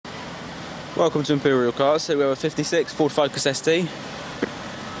Welcome to Imperial Cars. So we have a 56 Ford Focus ST.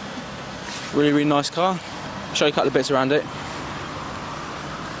 Really nice car. I'll show you a couple of bits around it.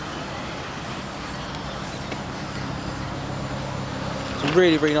 It's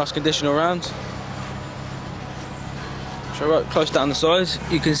really nice condition all around. So right close down the sides,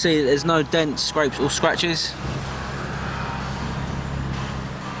 you can see that there's no dents, scrapes or scratches.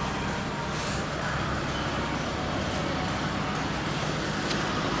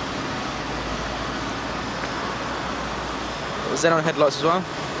 Xenon headlights as well.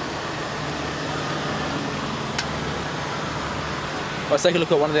 Let's take a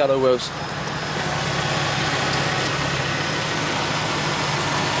look at one of the other wheels.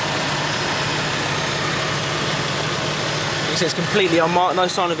 You can see it's completely unmarked, no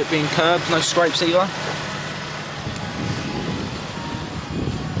sign of it being curbed, no scrapes either.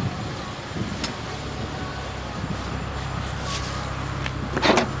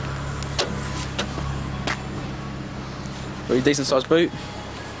 Very decent sized boot.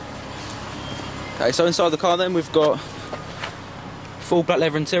 Okay, so inside the car then we've got full black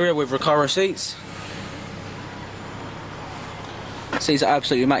leather interior with Recaro seats. Seats are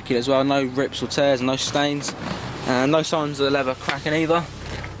absolutely immaculate as well, no rips or tears, no stains, and no signs of the leather cracking either.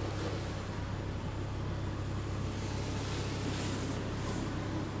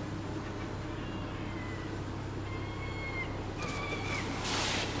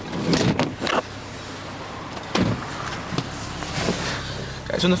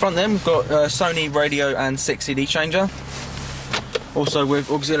 So in the front then we've got Sony radio and 6 CD changer, also with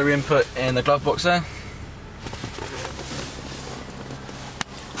auxiliary input in the glove box there,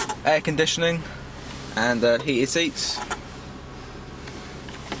 air conditioning and heated seats.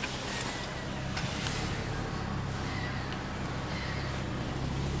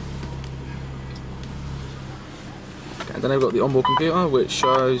 And then we've got the onboard computer which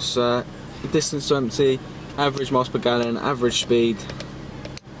shows distance to empty, average miles per gallon, average speed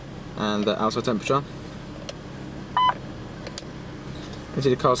and outside temperature. You can see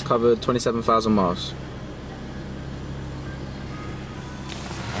the car's covered 27,000 miles.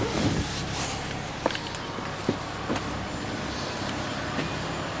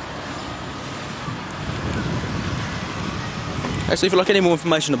 So if you'd like any more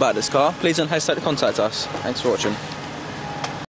information about this car, please don't hesitate to contact us. Thanks for watching.